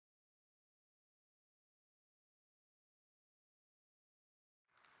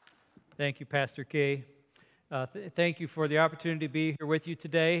Thank you, Pastor Kay. Thank you for the opportunity to be here with you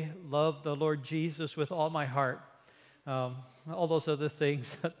today. Love the Lord Jesus with all my heart. All those other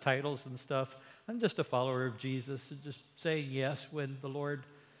things, titles and stuff. I'm just a follower of Jesus, just saying yes when the Lord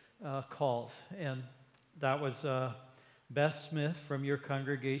calls. And that was Beth Smith from your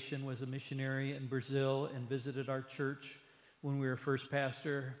congregation was a missionary in Brazil and visited our church when we were first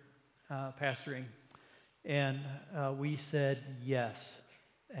pastoring. And we said yes.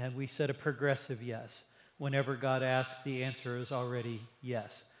 And we said a progressive yes. Whenever God asks, the answer is already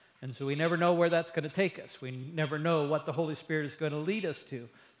yes. And so we never know where that's going to take us. We never know what the Holy Spirit is going to lead us to.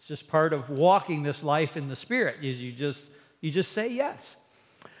 It's just part of walking this life in the Spirit. Is you just say yes.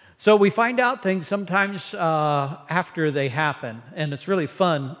 So we find out things sometimes after they happen. And it's really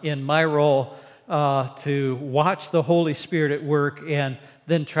fun in my role to watch the Holy Spirit at work and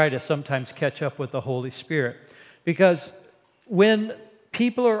then try to sometimes catch up with the Holy Spirit. Because when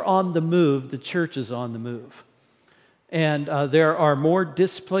people are on the move, the church is on the move. And there are more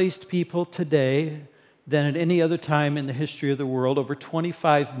displaced people today than at any other time in the history of the world. Over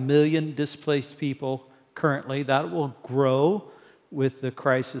 25 million displaced people currently. That will grow with the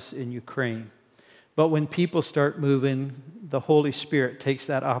crisis in Ukraine. But when people start moving, the Holy Spirit takes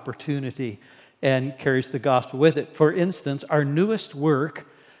that opportunity and carries the gospel with it. For instance, our newest work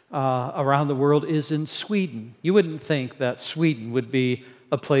around the world is in Sweden. You wouldn't think that Sweden would be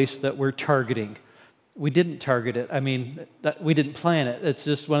a place that we're targeting. We didn't target it. I mean, we didn't plan it. It's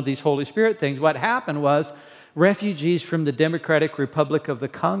just one of these Holy Spirit things. What happened was refugees from the Democratic Republic of the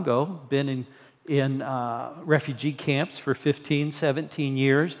Congo, been in refugee camps for 15, 17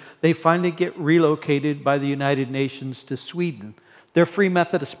 years. They finally get relocated by the United Nations to Sweden. They're Free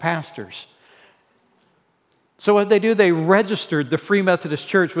Methodist pastors. So what did they do? They registered the Free Methodist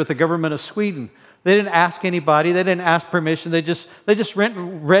Church with the government of Sweden. They didn't ask anybody. They didn't ask permission. They just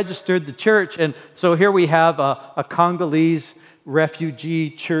registered the church. And so here we have a Congolese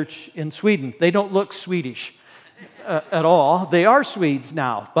refugee church in Sweden. They don't look Swedish at all. They are Swedes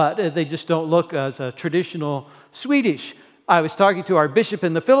now, but they just don't look as a traditional Swedish. I was talking to our bishop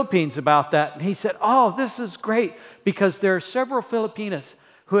in the Philippines about that, and he said, "Oh, this is great because there are several Filipinas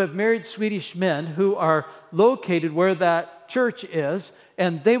who have married Swedish men who are located where that church is,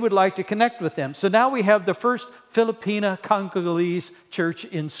 and they would like to connect with them." So now we have the first Filipina Congolese church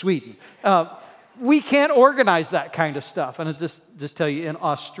in Sweden. We can't organize that kind of stuff. And I'll just tell you, in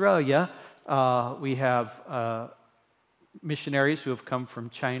Australia, we have missionaries who have come from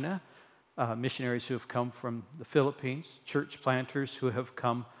China, missionaries who have come from the Philippines, church planters who have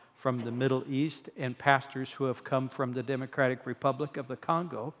come from the Middle East, and pastors who have come from the Democratic Republic of the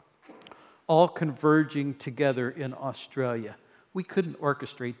Congo, all converging together in Australia. We couldn't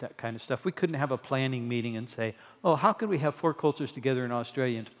orchestrate that kind of stuff. We couldn't have a planning meeting and say, "Oh, how could we have four cultures together in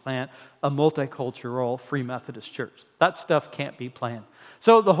Australia and to plant a multicultural Free Methodist church?" That stuff can't be planned.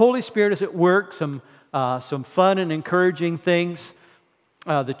 So the Holy Spirit is at work, some fun and encouraging things.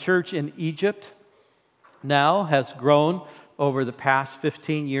 The church in Egypt now has grown over the past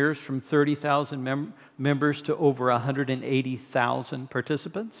 15 years from 30,000 members to over 180,000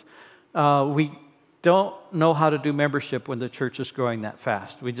 participants. We don't know how to do membership when the church is growing that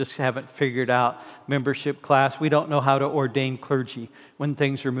fast. We just haven't figured out membership class. We don't know how to ordain clergy when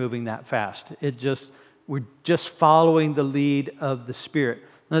things are moving that fast. We're just following the lead of the Spirit.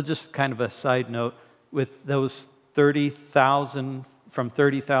 Now, just kind of a side note, with those 30,000, from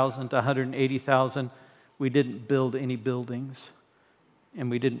 30,000 to 180,000, we didn't build any buildings,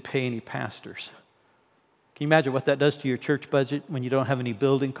 and we didn't pay any pastors. Can you imagine what that does to your church budget when you don't have any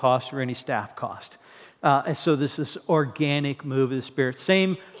building costs or any staff cost? And so this is organic move of the Spirit.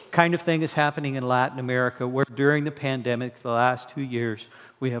 Same kind of thing is happening in Latin America, where during the pandemic, the last 2 years,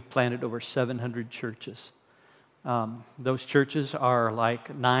 we have planted over 700 churches. Those churches are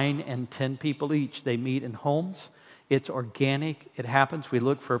like 9 and 10 people each. They meet in homes. It's organic. It happens. We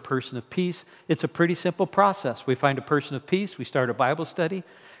look for a person of peace. It's a pretty simple process. We find a person of peace. We start a Bible study.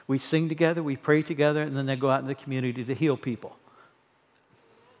 We sing together. We pray together. And then they go out in the community to heal people.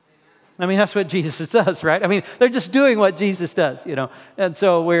 I mean, that's what Jesus does, right? I mean, they're just doing what Jesus does, you know. And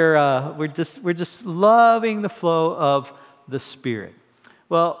so we're just loving the flow of the Spirit.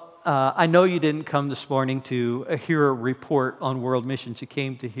 Well, I know you didn't come this morning to hear a report on world missions. You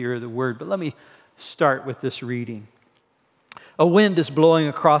came to hear the word. But let me start with this reading. A wind is blowing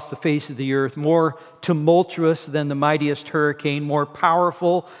across the face of the earth, more tumultuous than the mightiest hurricane, more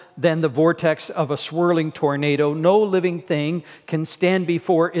powerful than the vortex of a swirling tornado. No living thing can stand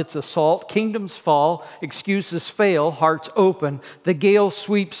before its assault. Kingdoms fall, excuses fail, hearts open. The gale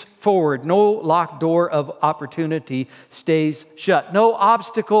sweeps forward. No locked door of opportunity stays shut. No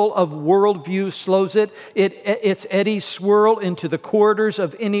obstacle of worldview slows it. Its eddies swirl into the corridors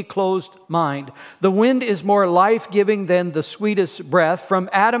of any closed mind. The wind is more life-giving than the sweetest breath. From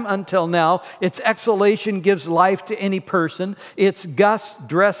Adam until now, its exhalation gives life to any person. Its gusts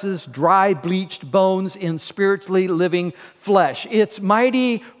dresses dry, bleached bones in spiritually living flesh. Its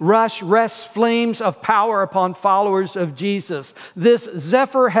mighty rush rests flames of power upon followers of Jesus. This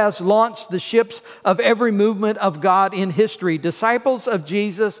zephyr has launched the ships of every movement of God in history. Disciples of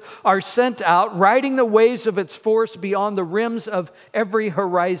Jesus are sent out, riding the waves of its force beyond the rims of every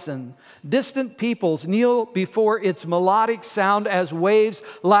horizon. Distant peoples kneel before its melodic sound as waves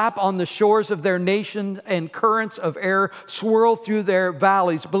lap on the shores of their nation and currents of air swirl through their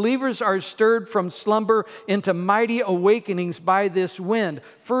valleys. Believers are stirred from slumber into mighty awakenings by this wind.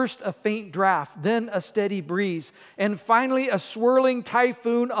 First a faint draft, then a steady breeze, and finally a swirling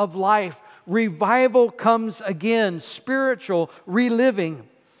typhoon of life. Revival comes again, spiritual reliving.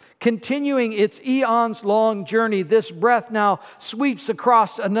 Continuing its eons-long journey, this breath now sweeps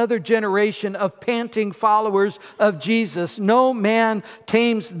across another generation of panting followers of Jesus. No man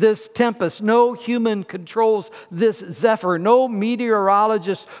tames this tempest. No human controls this zephyr. No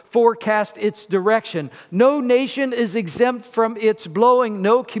meteorologist forecasts its direction. No nation is exempt from its blowing.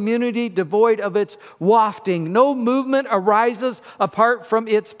 No community devoid of its wafting. No movement arises apart from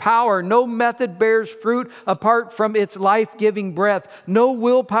its power. No method bears fruit apart from its life-giving breath. No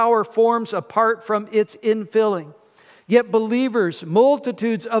willpower forms apart from its infilling. Yet believers,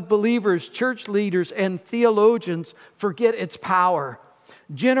 multitudes of believers, church leaders, and theologians forget its power.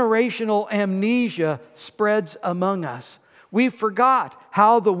 Generational amnesia spreads among us. We forgot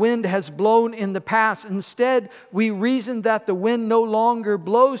how the wind has blown in the past. Instead, we reason that the wind no longer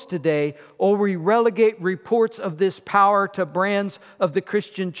blows today, or we relegate reports of this power to brands of the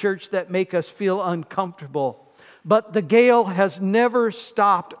Christian church that make us feel uncomfortable. But the gale has never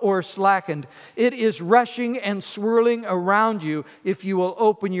stopped or slackened. It is rushing and swirling around you if you will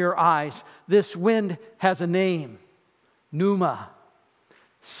open your eyes. This wind has a name: Pneuma,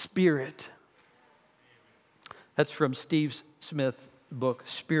 Spirit. That's from Steve Smith's book,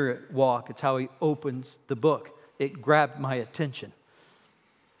 Spirit Walk. It's how he opens the book. It grabbed my attention.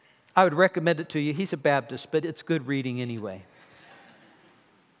 I would recommend it to you. He's a Baptist, but it's good reading anyway.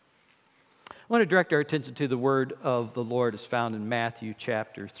 I want to direct our attention to the word of the Lord as found in Matthew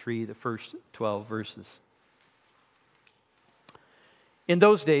chapter 3, the first 12 verses. In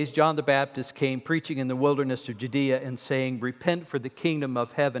those days, John the Baptist came preaching in the wilderness of Judea and saying, "Repent, for the kingdom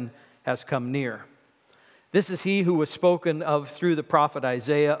of heaven has come near." This is he who was spoken of through the prophet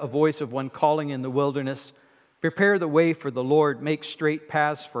Isaiah, a voice of one calling in the wilderness, "Prepare the way for the Lord, make straight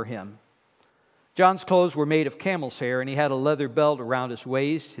paths for him." John's clothes were made of camel's hair, and he had a leather belt around his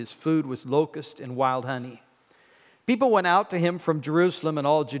waist. His food was locust and wild honey. People went out to him from Jerusalem and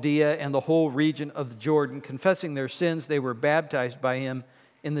all Judea and the whole region of the Jordan. Confessing their sins, they were baptized by him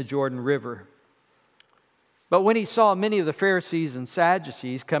in the Jordan River. But when he saw many of the Pharisees and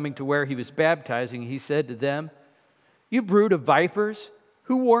Sadducees coming to where he was baptizing, he said to them, "You brood of vipers,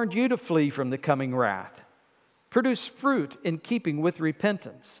 who warned you to flee from the coming wrath? Produce fruit in keeping with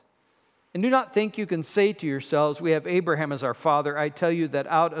repentance. And do not think you can say to yourselves, 'We have Abraham as our father.' I tell you that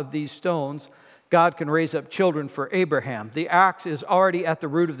out of these stones God can raise up children for Abraham. The axe is already at the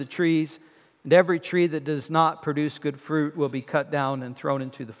root of the trees, and every tree that does not produce good fruit will be cut down and thrown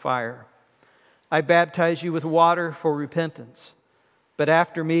into the fire. I baptize you with water for repentance, but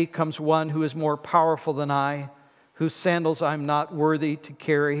after me comes one who is more powerful than I, whose sandals I am not worthy to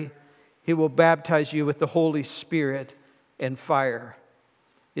carry. He will baptize you with the Holy Spirit and fire.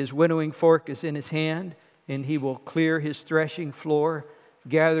 His winnowing fork is in his hand, and he will clear his threshing floor,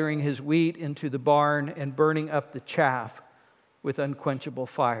 gathering his wheat into the barn and burning up the chaff with unquenchable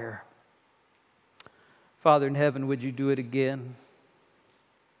fire." Father in heaven, would you do it again?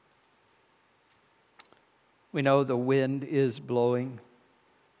 We know the wind is blowing.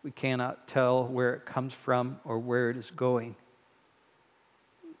 We cannot tell where it comes from or where it is going.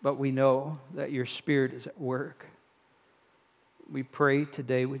 But we know that your Spirit is at work. We pray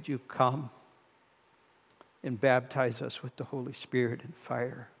today, would you come and baptize us with the Holy Spirit and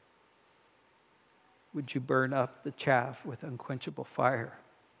fire? Would you burn up the chaff with unquenchable fire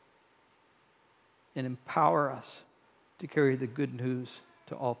and empower us to carry the good news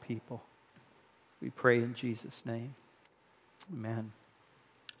to all people? We pray in Jesus' name. Amen.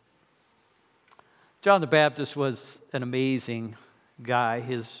 John the Baptist was an amazing guy.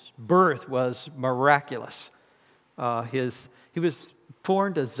 His birth was miraculous. He was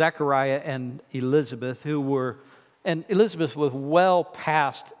born to Zechariah and Elizabeth, who were and Elizabeth was well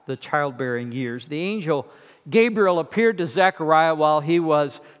past the childbearing years. The angel Gabriel appeared to Zechariah while he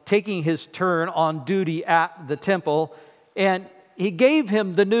was taking his turn on duty at the temple, and he gave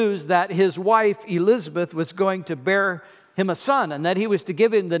him the news that his wife Elizabeth was going to bear him a son, and that he was to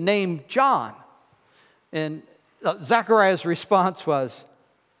give him the name John. And Zechariah's response was,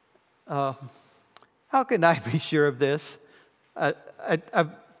 how can I be sure of this?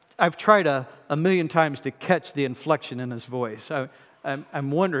 I've tried a million times to catch the inflection in his voice.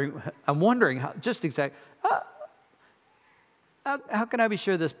 I'm wondering how, just exactly, how can I be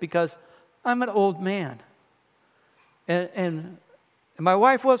sure of this? Because I'm an old man. And my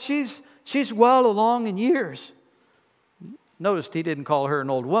wife, well, she's well along in years. Notice he didn't call her an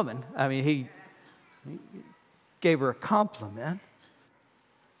old woman. I mean, he gave her a compliment.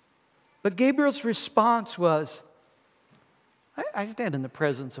 But Gabriel's response was, I stand in the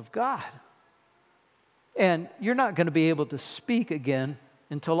presence of God. And you're not going to be able to speak again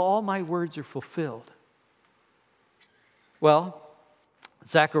until all my words are fulfilled. Well,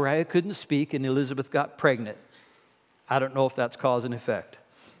 Zechariah couldn't speak and Elizabeth got pregnant. I don't know if that's cause and effect.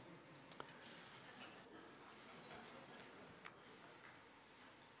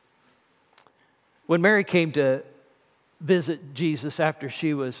 When Mary came to visit Jesus after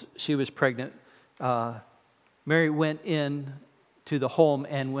she was pregnant, Mary went in to the home,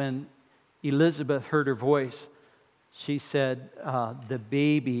 and when Elizabeth heard her voice, she said, the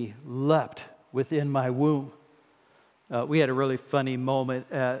baby leapt within my womb. We had a really funny moment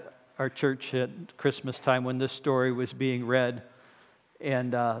at our church at Christmas time when this story was being read,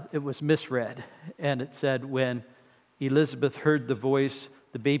 and it was misread. And it said, when Elizabeth heard the voice,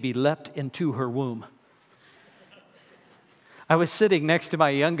 the baby leapt into her womb. I was sitting next to my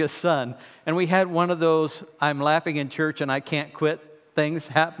youngest son, and we had one of those I'm laughing in church and I can't quit things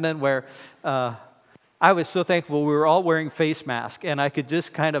happening where I was so thankful we were all wearing face masks and I could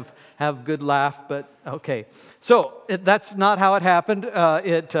just kind of have a good laugh, but okay. So that's not how it happened.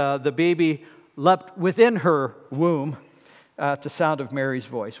 The baby leapt within her womb at the sound of Mary's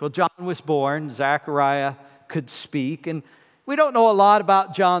voice. Well, John was born, Zechariah could speak, and we don't know a lot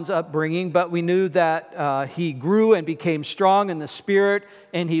about John's upbringing, but we knew that he grew and became strong in the Spirit,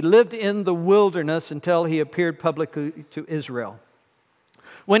 and he lived in the wilderness until he appeared publicly to Israel.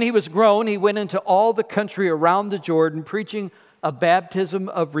 When he was grown, he went into all the country around the Jordan, preaching a baptism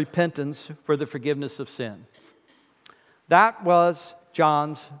of repentance for the forgiveness of sins. That was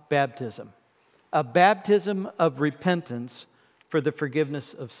John's baptism, a baptism of repentance for the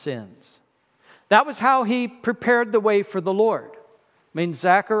forgiveness of sins. That was how he prepared the way for the Lord. I mean,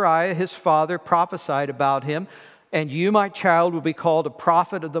 Zechariah, his father, prophesied about him, and you, my child, will be called a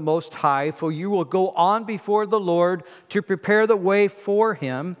prophet of the Most High, for you will go on before the Lord to prepare the way for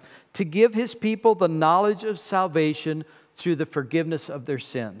him, to give his people the knowledge of salvation through the forgiveness of their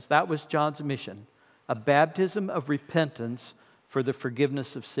sins. That was John's mission, a baptism of repentance for the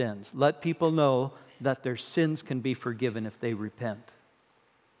forgiveness of sins. Let people know that their sins can be forgiven if they repent.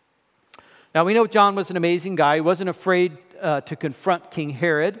 Now, we know John was an amazing guy. He wasn't afraid to confront King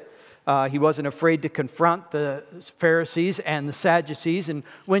Herod. He wasn't afraid to confront the Pharisees and the Sadducees. And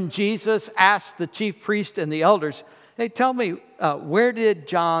when Jesus asked the chief priests and the elders, hey, tell me, where did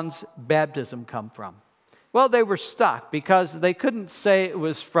John's baptism come from? Well, they were stuck because they couldn't say it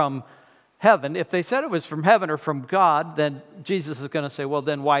was from heaven. If they said it was from heaven or from God, then Jesus is going to say, well,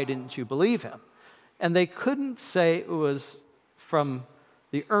 then why didn't you believe him? And they couldn't say it was from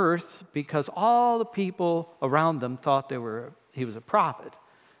the earth because all the people around them thought he was a prophet.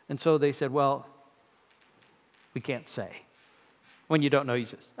 And so they said, well, we can't say. When you don't know,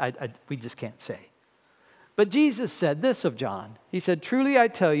 we just can't say. But Jesus said this of John. He said, truly I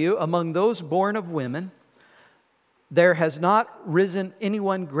tell you, among those born of women, there has not risen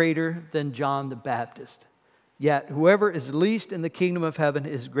anyone greater than John the Baptist. Yet whoever is least in the kingdom of heaven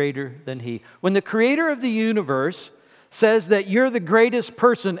is greater than he. When the creator of the universe says that you're the greatest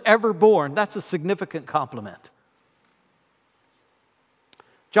person ever born, that's a significant compliment.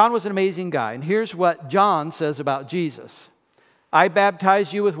 John was an amazing guy, and here's what John says about Jesus. I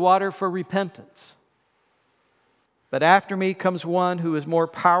baptize you with water for repentance, but after me comes one who is more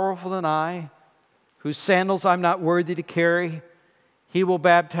powerful than I, whose sandals I'm not worthy to carry. He will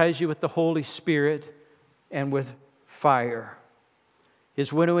baptize you with the Holy Spirit and with fire.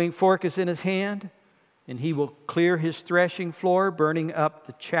 His winnowing fork is in his hand, and he will clear his threshing floor, burning up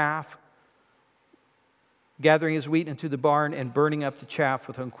the chaff, gathering his wheat into the barn and burning up the chaff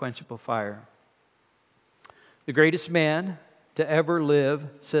with unquenchable fire. The greatest man to ever live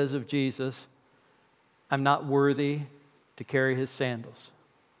says of Jesus, I'm not worthy to carry his sandals.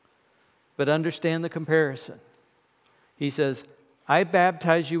 But understand the comparison. He says, I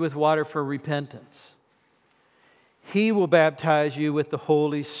baptize you with water for repentance. He will baptize you with the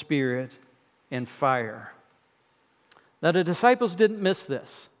Holy Spirit and fire. Now, the disciples didn't miss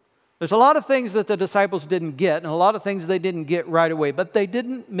this. There's a lot of things that the disciples didn't get, and a lot of things they didn't get right away, but they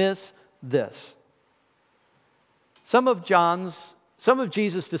didn't miss this. Some of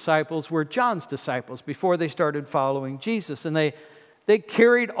Jesus' disciples were John's disciples before they started following Jesus, and they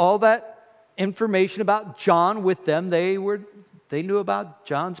carried all that information about John with them. They knew about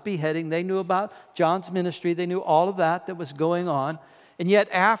John's beheading. They knew about John's ministry. They knew all of that was going on. And yet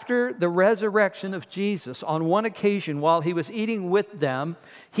after the resurrection of Jesus, on one occasion while he was eating with them,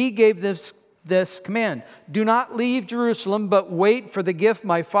 he gave this command. Do not leave Jerusalem, but wait for the gift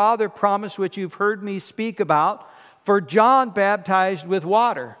my Father promised, which you've heard me speak about. For John baptized with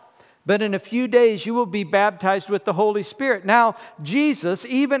water, but in a few days you will be baptized with the Holy Spirit. Now, Jesus,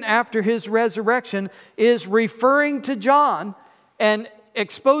 even after his resurrection, is referring to John and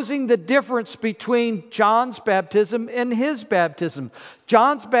exposing the difference between John's baptism and his baptism.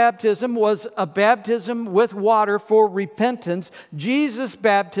 John's baptism was a baptism with water for repentance. Jesus'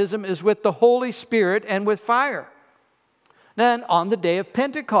 baptism is with the Holy Spirit and with fire. Then on the day of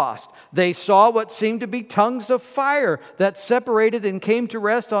Pentecost, they saw what seemed to be tongues of fire that separated and came to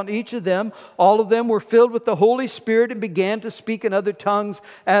rest on each of them. All of them were filled with the Holy Spirit and began to speak in other tongues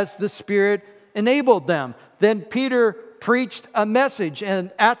as the Spirit enabled them. Then Peter preached a message,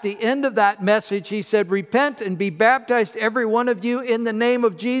 and at the end of that message he said, repent and be baptized every one of you in the name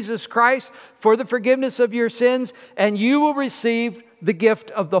of Jesus Christ for the forgiveness of your sins, and you will receive the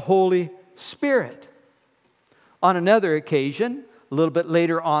gift of the Holy Spirit. On another occasion, a little bit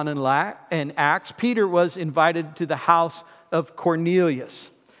later on in Acts, Peter was invited to the house of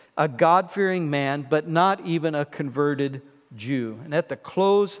Cornelius, a God-fearing man, but not even a converted Jew. And at the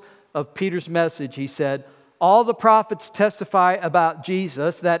close of Peter's message, he said, all the prophets testify about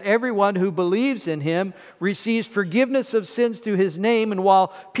Jesus, that everyone who believes in him receives forgiveness of sins through his name. And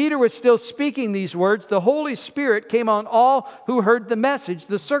while Peter was still speaking these words, the Holy Spirit came on all who heard the message.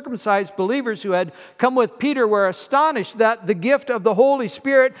 The circumcised believers who had come with Peter were astonished that the gift of the Holy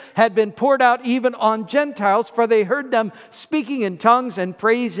Spirit had been poured out even on Gentiles, for they heard them speaking in tongues and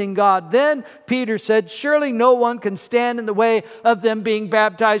praising God. Then Peter said, surely no one can stand in the way of them being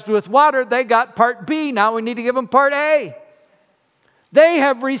baptized with water. They got part B. Now we need to give them part A. They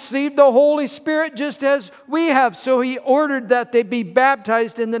have received the Holy Spirit just as we have. So he ordered that they be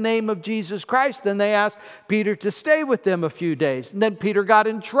baptized in the name of Jesus Christ. Then they asked Peter to stay with them a few days. And then Peter got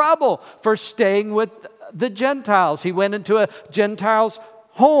in trouble for staying with the Gentiles. He went into a Gentile's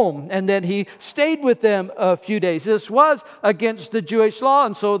home, and then he stayed with them a few days. This was against the Jewish law,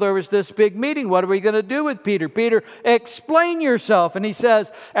 and so there was this big meeting. What are we going to do with Peter? Peter, explain yourself. And he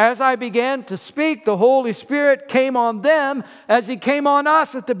says, as I began to speak, the Holy Spirit came on them as he came on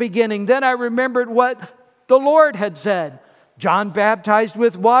us at the beginning. Then I remembered what the Lord had said. John baptized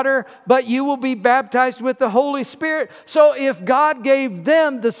with water, but you will be baptized with the Holy Spirit. So if God gave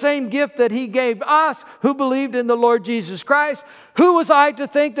them the same gift that he gave us who believed in the Lord Jesus Christ, who was I to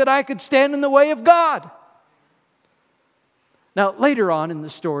think that I could stand in the way of God? Now, later on in the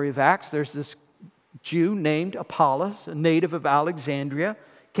story of Acts, there's this Jew named Apollos, a native of Alexandria,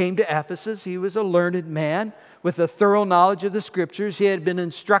 came to Ephesus. He was a learned man with a thorough knowledge of the Scriptures. He had been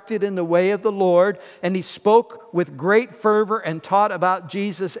instructed in the way of the Lord, and he spoke with great fervor and taught about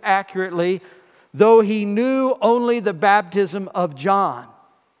Jesus accurately, though he knew only the baptism of John.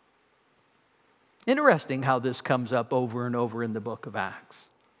 Interesting how this comes up over and over in the book of Acts.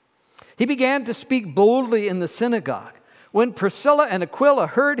 He began to speak boldly in the synagogue. When Priscilla and Aquila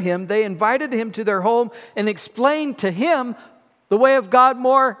heard him, they invited him to their home and explained to him the way of God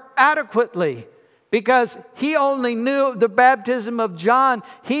more adequately. Because he only knew the baptism of John,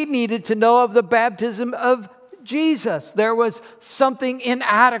 he needed to know of the baptism of Jesus. There was something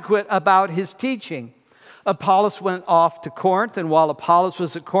inadequate about his teaching. Apollos went off to Corinth, and while Apollos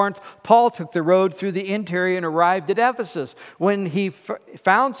was at Corinth, Paul took the road through the interior and arrived at Ephesus. When he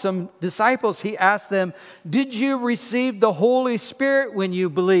found some disciples, he asked them, did you receive the Holy Spirit when you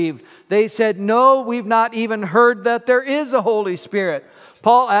believed? They said, no, we've not even heard that there is a Holy Spirit.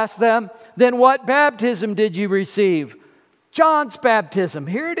 Paul asked them, then what baptism did you receive? John's baptism.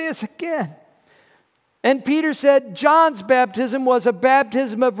 Here it is again. And Peter said, John's baptism was a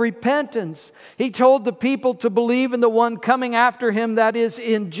baptism of repentance. He told the people to believe in the one coming after him, that is,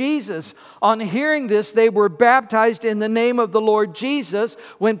 in Jesus. On hearing this, they were baptized in the name of the Lord Jesus.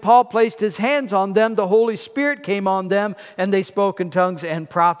 When Paul placed his hands on them, the Holy Spirit came on them, and they spoke in tongues and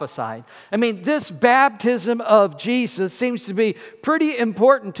prophesied. I mean, this baptism of Jesus seems to be pretty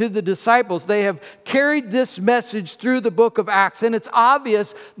important to the disciples. They have carried this message through the book of Acts, and it's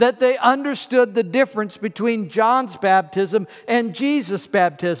obvious that they understood the difference between John's baptism and Jesus'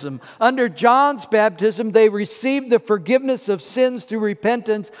 baptism. Under John's baptism, they received the forgiveness of sins through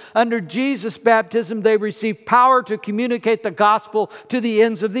repentance. Under Jesus' baptism, they received power to communicate the gospel to the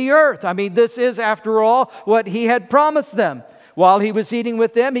ends of the earth. I mean, this is, after all, what he had promised them. While he was eating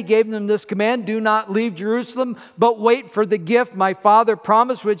with them, he gave them this command: do not leave Jerusalem, but wait for the gift my Father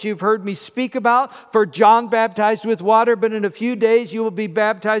promised, which you've heard me speak about. For John baptized with water, but in a few days you will be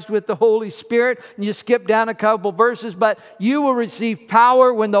baptized with the Holy Spirit. And you skip down a couple verses, but you will receive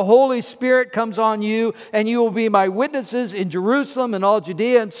power when the Holy Spirit comes on you, and you will be my witnesses in Jerusalem and all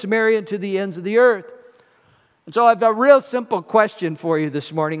Judea and Samaria and to the ends of the earth. And so I have a real simple question for you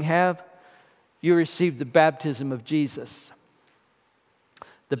this morning. Have you received the baptism of Jesus?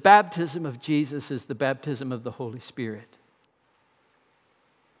 The baptism of Jesus is the baptism of the Holy Spirit.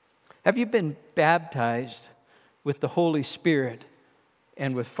 Have you been baptized with the Holy Spirit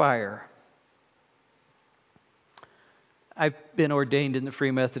and with fire? I've been ordained in the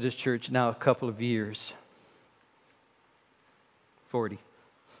Free Methodist Church now a couple of years. 40.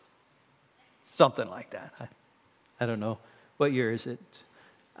 Something like that. I don't know. What year is it?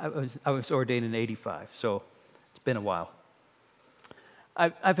 I was ordained in 85, so it's been a while.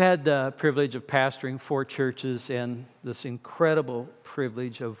 I've had the privilege of pastoring 4 churches and this incredible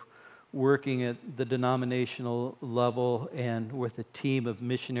privilege of working at the denominational level and with a team of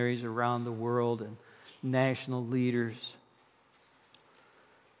missionaries around the world and national leaders.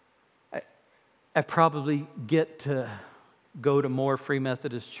 I probably get to go to more Free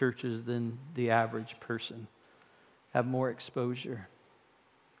Methodist churches than the average person, have more exposure.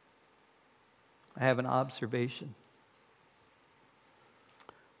 I have an observation.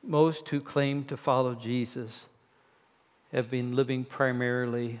 Most who claim to follow Jesus have been living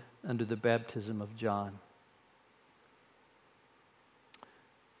primarily under the baptism of John.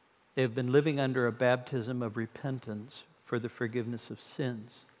 They have been living under a baptism of repentance for the forgiveness of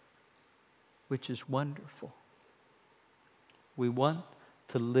sins, which is wonderful. We want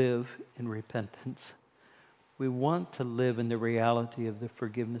to live in repentance. We want to live in the reality of the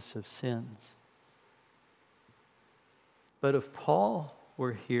forgiveness of sins. But if Paul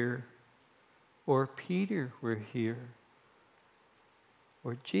were here, or Peter were here,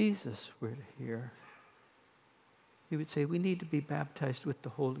 or Jesus were here, he would say we need to be baptized with the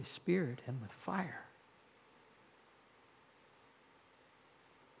Holy Spirit and with fire.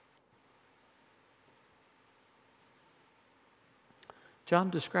 John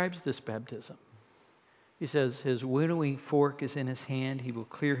describes this baptism. He says, his winnowing fork is in his hand. He will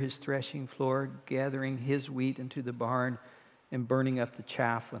clear his threshing floor, gathering his wheat into the barn and burning up the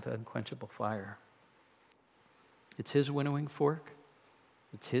chaff with unquenchable fire. It's his winnowing fork.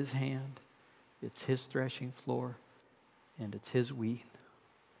 It's his hand. It's his threshing floor. And it's his wheat.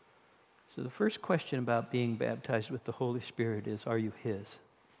 So the first question about being baptized with the Holy Spirit is, are you his?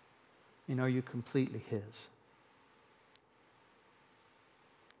 And are you completely his?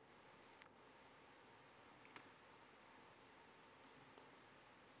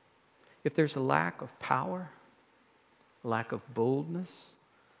 If there's a lack of power, a lack of boldness,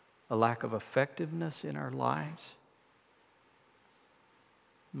 a lack of effectiveness in our lives,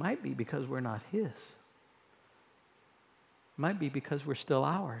 it might be because we're not his. It might be because we're still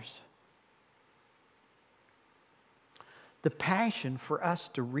ours. The passion for us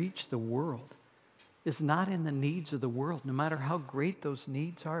to reach the world is not in the needs of the world, no matter how great those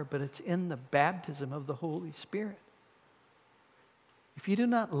needs are, but it's in the baptism of the Holy Spirit. If you do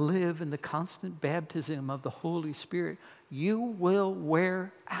not live in the constant baptism of the Holy Spirit, you will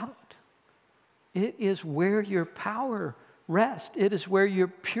wear out. It is where your power rests. It is where your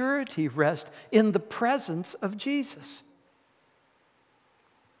purity rests, in the presence of Jesus.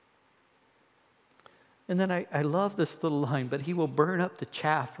 And then I love this little line, but he will burn up the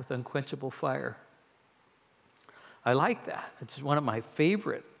chaff with unquenchable fire. I like that. It's one of my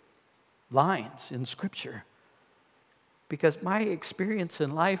favorite lines in Scripture. Because my experience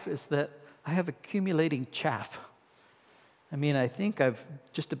in life is that I have accumulating chaff. I mean, I think I've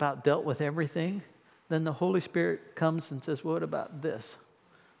just about dealt with everything. Then the Holy Spirit comes and says, what about this?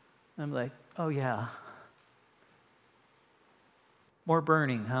 I'm like, oh yeah. More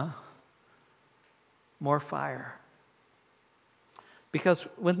burning, huh? More fire. Because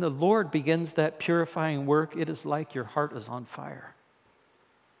when the Lord begins that purifying work, it is like your heart is on fire.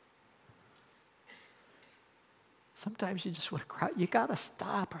 Sometimes you just want to cry. You got to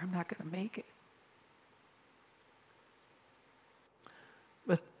stop or I'm not going to make it.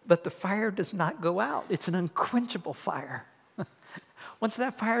 But the fire does not go out. It's an unquenchable fire. Once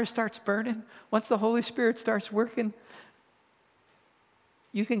that fire starts burning, once the Holy Spirit starts working,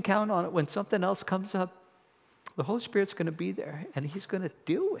 you can count on it. When something else comes up, the Holy Spirit's going to be there, and He's going to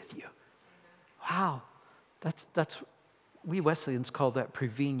deal with you. Wow. That's we Wesleyans call that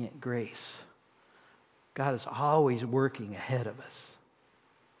prevenient grace. God is always working ahead of us.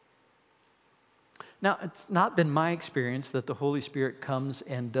 Now, it's not been my experience that the Holy Spirit comes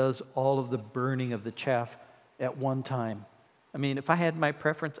and does all of the burning of the chaff at one time. I mean, if I had my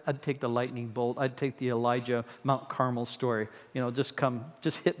preference, I'd take the lightning bolt. I'd take the Elijah Mount Carmel story.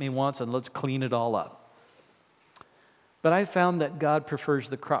 Just hit me once and let's clean it all up. But I found that God prefers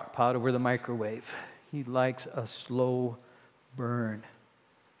the crock pot over the microwave. He likes a slow burn.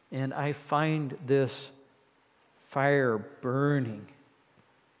 And I find this fire burning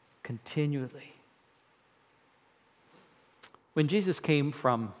continually. When Jesus came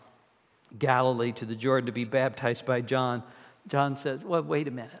from Galilee to the Jordan to be baptized by John, John said, well, wait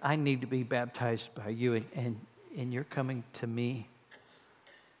a minute. I need to be baptized by you, and you're coming to me.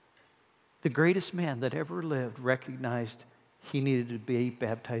 The greatest man that ever lived recognized he needed to be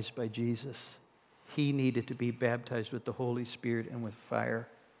baptized by Jesus. He needed to be baptized with the Holy Spirit and with fire.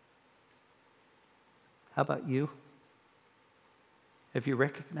 How about you? Have you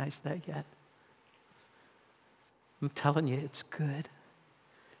recognized that yet? I'm telling you, it's good.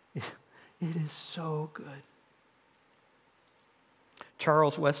 It is so good.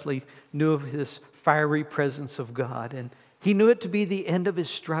 Charles Wesley knew of his fiery presence of God, and he knew it to be the end of his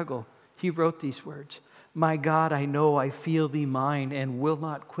struggle. He wrote these words, "My God, I know I feel thee mine, and will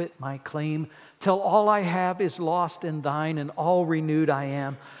not quit my claim, till all I have is lost in thine, and all renewed I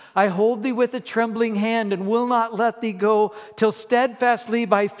am. I hold thee with a trembling hand, and will not let thee go, till steadfastly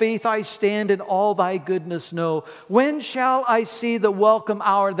by faith I stand, and all thy goodness know. When shall I see the welcome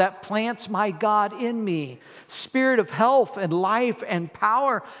hour that plants my God in me? Spirit of health and life and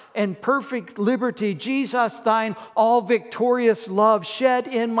power and perfect liberty, Jesus, thine all victorious love, shed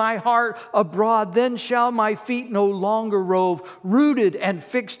in my heart abroad. Then shall my feet no longer rove, rooted and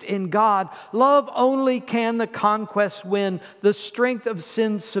fixed in God. Love only can the conquest win, the strength of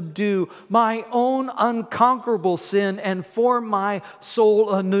sin subdue, my own unconquerable sin, and form my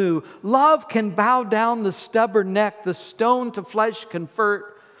soul anew. Love can bow down the stubborn neck, the stone to flesh convert,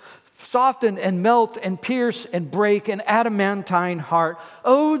 soften and melt and pierce and break an adamantine heart.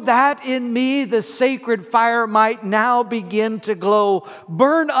 Oh, that in me the sacred fire might now begin to glow.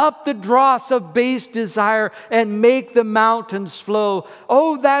 Burn up the dross of base desire and make the mountains flow.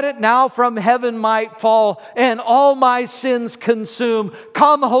 Oh, that it now from heaven might fall and all my sins consume.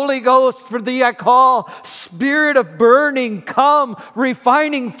 Come, Holy Ghost, for thee I call. Spirit of burning, come.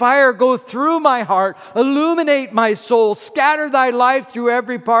 Refining fire, go through my heart. Illuminate my soul. Scatter thy life through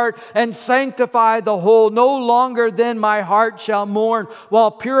every part and sanctify the whole. No longer then my heart shall mourn,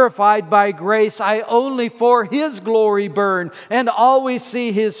 while purified by grace I only for His glory burn, and always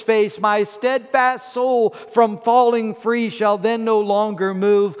see His face. My steadfast soul from falling free shall then no longer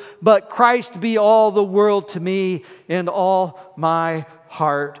move, but Christ be all the world to me, and all my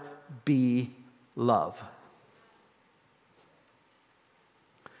heart be love.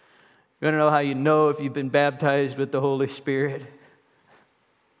 You want to know how you know if you've been baptized with the Holy Spirit?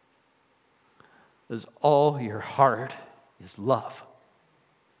 Because all your heart is love.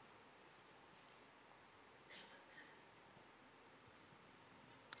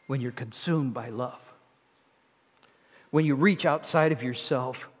 When you're consumed by love. When you reach outside of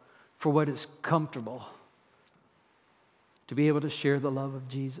yourself for what is comfortable, to be able to share the love of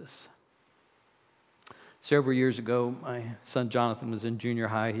Jesus. Several years ago, my son Jonathan was in junior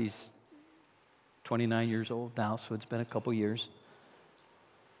high. He's 29 years old now, so it's been a couple years.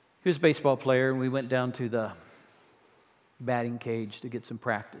 He was a baseball player, and we went down to the batting cage to get some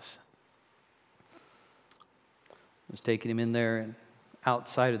practice. I was taking him in there, and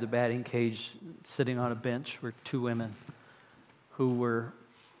outside of the batting cage, sitting on a bench, were two women who were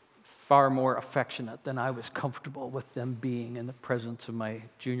far more affectionate than I was comfortable with them being in the presence of my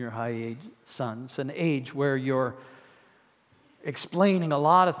junior high age son. It's an age where you're explaining a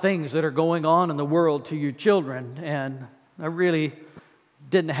lot of things that are going on in the world to your children, and I really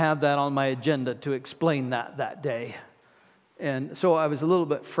didn't have that on my agenda to explain that day. And so I was a little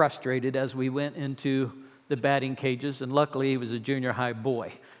bit frustrated as we went into the batting cages, and luckily he was a junior high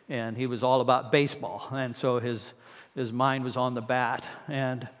boy, and he was all about baseball, and so his mind was on the bat.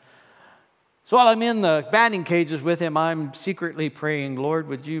 And so while I'm in the batting cages with him, I'm secretly praying, Lord,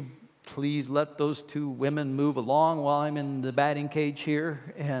 would you please let those two women move along while I'm in the batting cage here.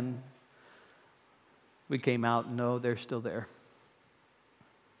 And we came out, and no, they're still there.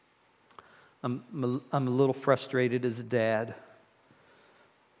 I'm a little frustrated as a dad.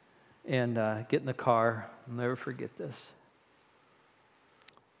 And get in the car. I'll never forget this.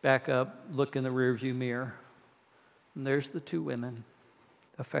 Back up, look in the rearview mirror. And there's the two women,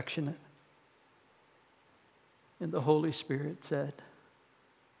 affectionate. And the Holy Spirit said,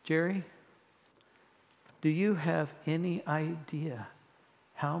 Gerry, do you have any idea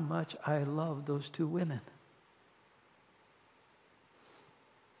how much I love those two women?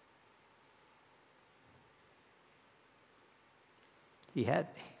 He had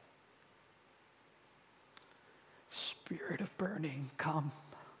me. Spirit of burning, come.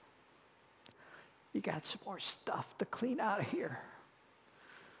 You got some more stuff to clean out of here.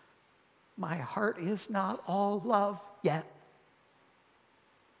 My heart is not all love yet.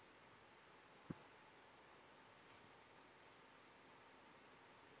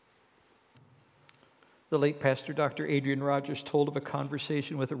 The late pastor, Dr. Adrian Rogers, told of a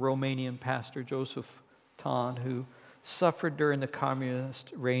conversation with a Romanian pastor, Joseph Ton, who suffered during the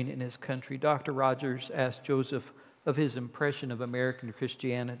communist reign in his country. Dr. Rogers asked Joseph of his impression of American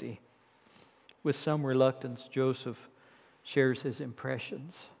Christianity. With some reluctance, Joseph shares his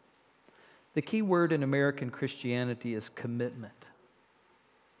impressions. The key word in American Christianity is commitment.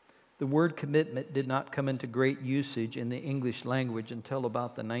 The word commitment did not come into great usage in the English language until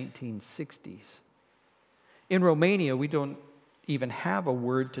about the 1960s. In Romania, we don't even have a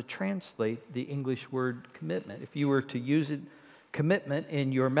word to translate the English word commitment. If you were to use it, commitment,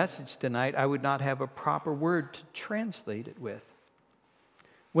 in your message tonight, I would not have a proper word to translate it with.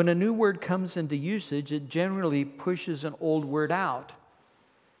 When a new word comes into usage, it generally pushes an old word out.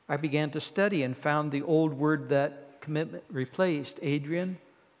 I began to study and found the old word that commitment replaced. Adrian,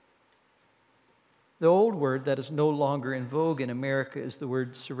 the old word that is no longer in vogue in America is the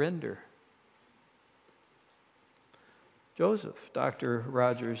word surrender. Joseph, Dr.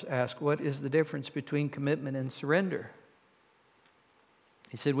 Rogers asked, what is the difference between commitment and surrender?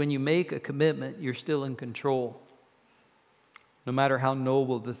 He said, when you make a commitment, you're still in control, no matter how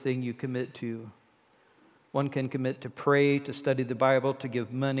noble the thing you commit to. One can commit to pray, to study the Bible, to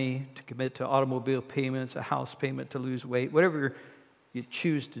give money, to commit to automobile payments, a house payment, to lose weight. Whatever you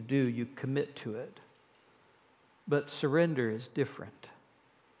choose to do, you commit to it. But surrender is different.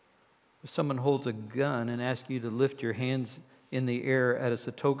 If someone holds a gun and asks you to lift your hands in the air as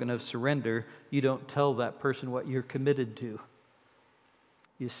a token of surrender, you don't tell that person what you're committed to.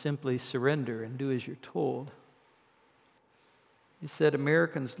 You simply surrender and do as you're told. He said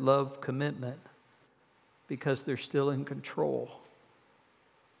Americans love commitment because they're still in control.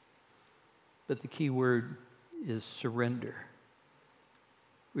 But the key word is surrender.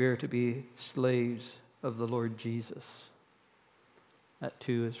 We are to be slaves of the Lord Jesus. That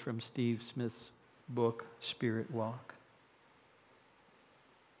too is from Steve Smith's book, Spirit Walk.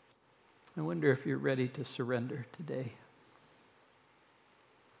 I wonder if you're ready to surrender today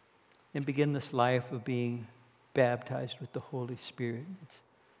and begin this life of being baptized with the Holy Spirit.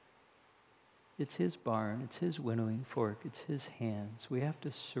 It's His barn, it's His winnowing fork, it's His hands. We have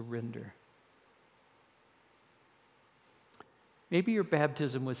to surrender. Maybe your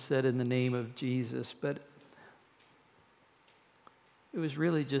baptism was said in the name of Jesus, but it was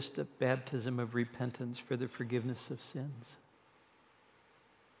really just a baptism of repentance for the forgiveness of sins.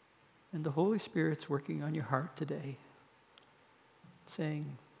 And the Holy Spirit's working on your heart today,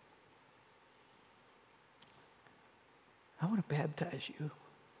 saying, I want to baptize you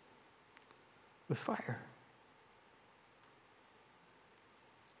with fire.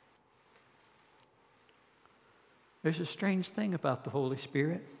 There's a strange thing about the Holy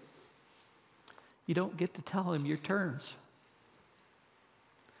Spirit. You don't get to tell Him your terms.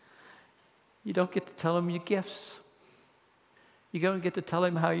 You don't get to tell Him your gifts. You don't get to tell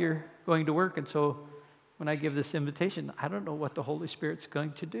Him how you're going to work. And so when I give this invitation, I don't know what the Holy Spirit's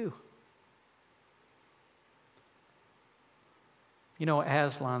going to do. You know,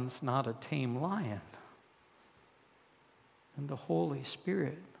 Aslan's not a tame lion. And the Holy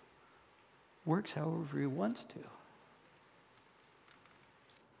Spirit works however He wants to.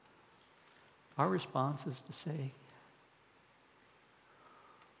 Our response is to say,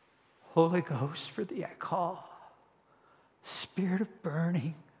 Holy Ghost, for thee I call. Spirit of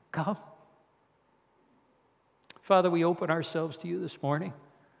burning, come. Father, we open ourselves to you this morning.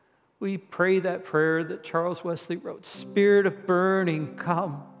 We pray that prayer that Charles Wesley wrote, Spirit of burning,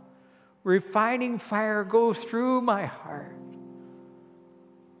 come. Refining fire go through my heart.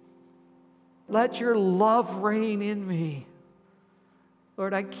 Let your love reign in me.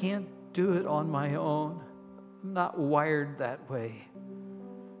 Lord, I can't do it on my own. I'm not wired that way.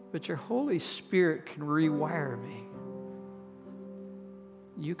 But your Holy Spirit can rewire me.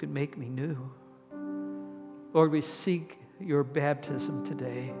 You can make me new. Lord, we seek your baptism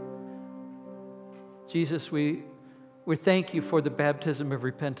today. Jesus, we thank you for the baptism of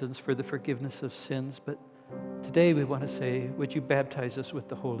repentance, for the forgiveness of sins. But today we want to say, would you baptize us with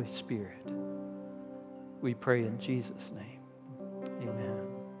the Holy Spirit? We pray in Jesus' name.